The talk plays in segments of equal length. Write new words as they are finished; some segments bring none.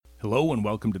Hello and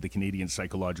welcome to the Canadian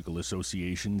Psychological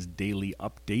Association's Daily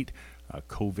Update,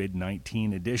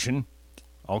 COVID-19 edition.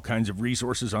 All kinds of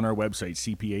resources on our website,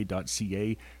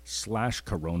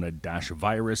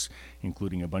 cpa.ca/corona-virus,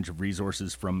 including a bunch of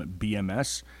resources from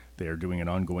BMS. They are doing an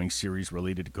ongoing series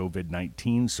related to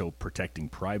COVID-19, so protecting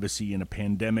privacy in a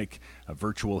pandemic,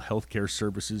 virtual healthcare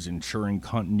services, ensuring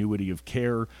continuity of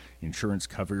care, insurance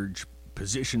coverage,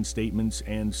 position statements,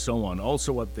 and so on.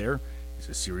 Also up there is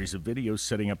a series of videos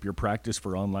setting up your practice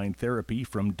for online therapy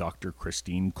from Dr.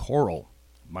 Christine Correll.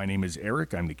 My name is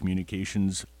Eric. I'm the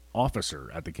Communications Officer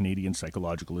at the Canadian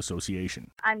Psychological Association.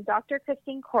 I'm Dr.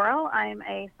 Christine Correll. I'm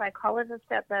a psychologist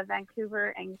at the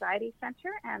Vancouver Anxiety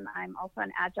Center, and I'm also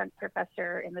an adjunct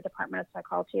professor in the Department of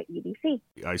Psychology at UBC.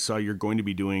 I saw you're going to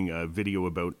be doing a video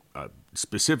about,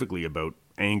 specifically about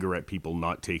anger at people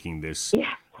not taking this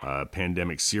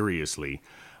pandemic seriously.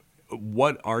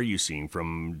 What are you seeing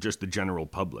from just the general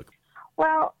public?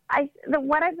 Well,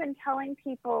 what I've been telling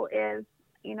people is,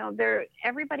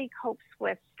 everybody copes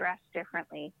with stress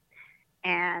differently,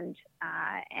 and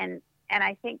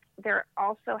I think there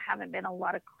also haven't been a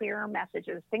lot of clearer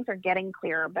messages. Things are getting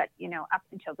clearer, but up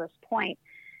until this point,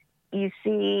 you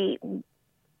see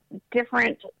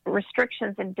different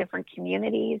restrictions in different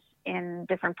communities, in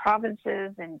different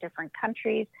provinces, in different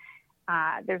countries.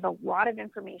 There's a lot of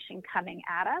information coming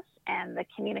at us, and the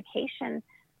communication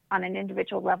on an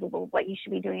individual level of what you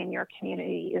should be doing in your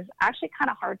community is actually kind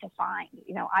of hard to find.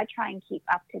 I try and keep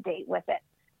up to date with it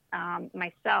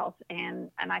myself,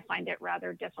 and I find it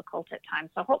rather difficult at times.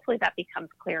 So hopefully that becomes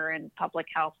clearer in public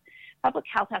health. Public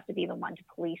health has to be the one to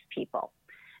police people.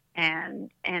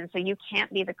 And so you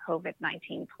can't be the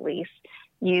COVID-19 police.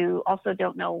 You also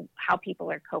don't know how people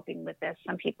are coping with this.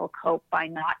 Some people cope by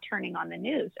not turning on the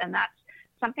news, and that's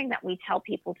something that we tell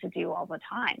people to do all the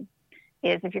time,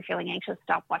 is if you're feeling anxious,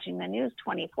 stop watching the news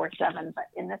 24/7. But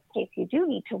in this case, you do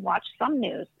need to watch some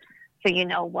news so you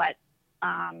know what,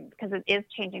 because it is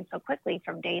changing so quickly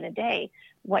from day to day,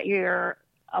 what you're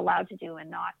allowed to do and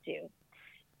not do.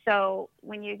 So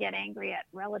when you get angry at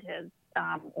relatives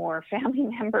or family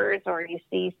members, or you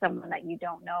see someone that you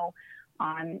don't know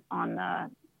on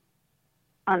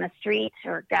the street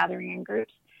or gathering in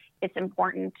groups, it's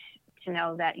important to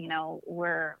know that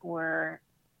we're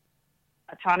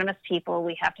autonomous people.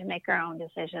 We have to make our own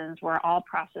decisions. We're all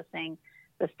processing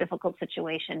this difficult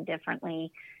situation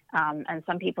differently, and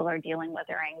some people are dealing with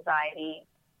their anxiety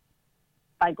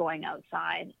by going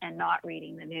outside and not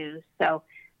reading the news. So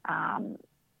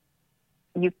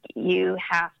you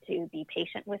have to be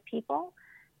patient with people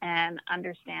and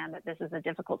understand that this is a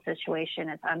difficult situation.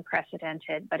 It's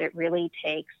unprecedented, but it really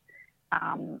takes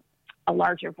a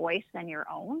larger voice than your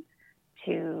own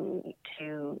to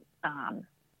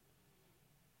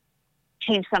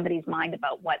change somebody's mind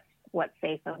about what's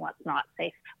safe and what's not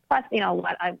safe. Plus,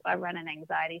 I run an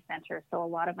anxiety center, so a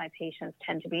lot of my patients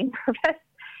tend to be nervous,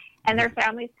 and their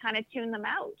families kind of tune them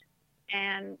out.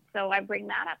 And so I bring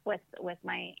that up with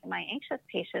my anxious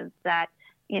patients, that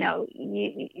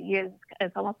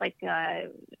it's almost like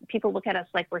people look at us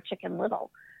like we're Chicken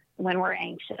Little when we're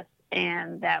anxious,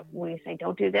 and that we say,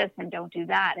 don't do this and don't do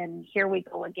that. And here we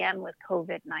go again with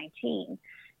COVID-19,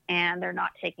 and they're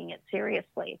not taking it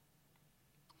seriously.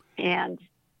 And,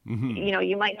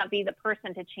 you might not be the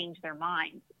person to change their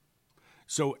minds.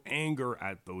 So anger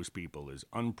at those people is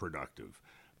unproductive,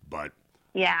 but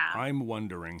yeah, I'm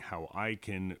wondering how I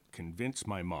can convince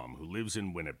my mom, who lives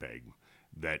in Winnipeg,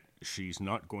 that she's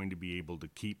not going to be able to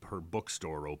keep her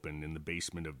bookstore open in the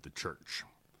basement of the church.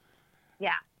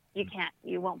 Yeah, you can't.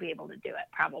 You won't be able to do it,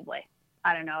 probably.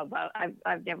 I don't know about,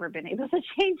 I've never been able to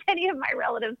change any of my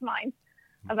relatives' minds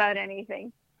about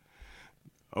anything.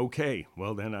 Okay,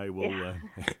 well then I will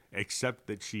accept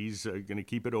that she's going to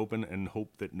keep it open and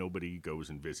hope that nobody goes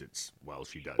and visits while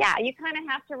she does. Yeah, you kind of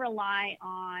have to rely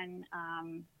on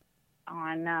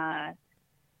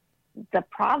the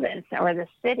province or the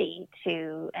city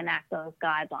to enact those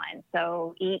guidelines.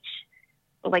 So each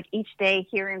day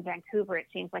here in Vancouver, it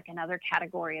seems like another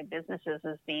category of businesses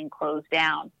is being closed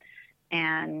down.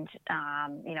 And,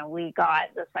 we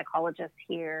got the psychologist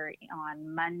here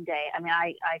on Monday. I mean,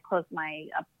 I closed my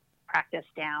practice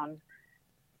down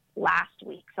last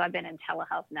week. So I've been in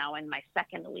telehealth now in my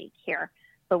second week here.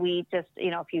 But we just,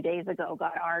 a few days ago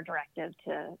got our directive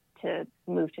to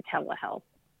move to telehealth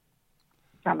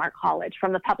from our college,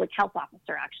 from the public health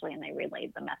officer, actually, and they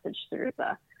relayed the message through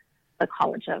the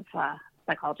College of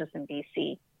Psychologists in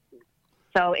BC.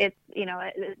 So it's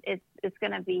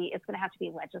going to have to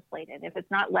be legislated. If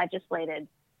it's not legislated,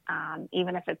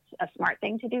 even if it's a smart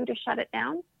thing to do to shut it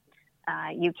down,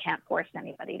 you can't force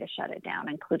anybody to shut it down,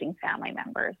 including family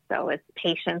members. So it's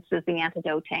patience is the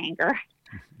antidote to anger.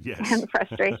 Yes. And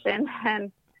frustration,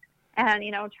 and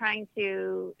trying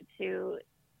to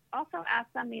also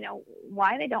ask them,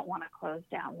 why they don't want to close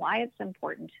down, why it's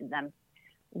important to them,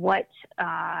 what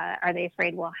are they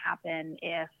afraid will happen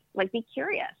if, be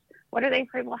curious. What are they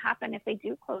afraid will happen if they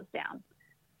do close down?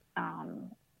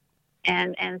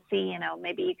 And see,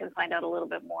 maybe you can find out a little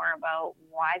bit more about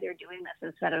why they're doing this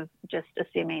instead of just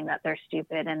assuming that they're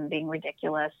stupid and being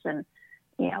ridiculous and,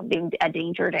 being a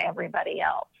danger to everybody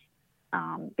else.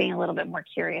 Being a little bit more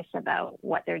curious about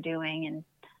what they're doing,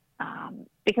 and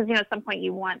because at some point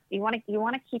you want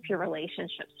to keep your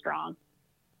relationship strong,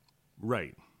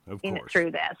 right? Of course,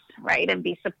 through this, right, and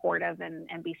be supportive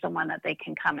and be someone that they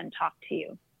can come and talk to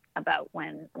you about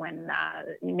when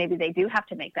maybe they do have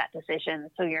to make that decision.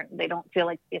 So they don't feel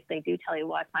like if they do tell you,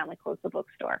 well, I finally closed the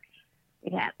bookstore,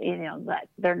 that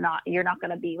you're not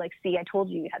going to be like, see, I told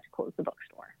you had to close the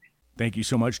bookstore. Thank you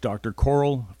so much, Dr.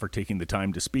 Corll, for taking the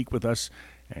time to speak with us,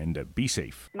 and be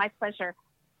safe. My pleasure.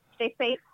 Stay safe.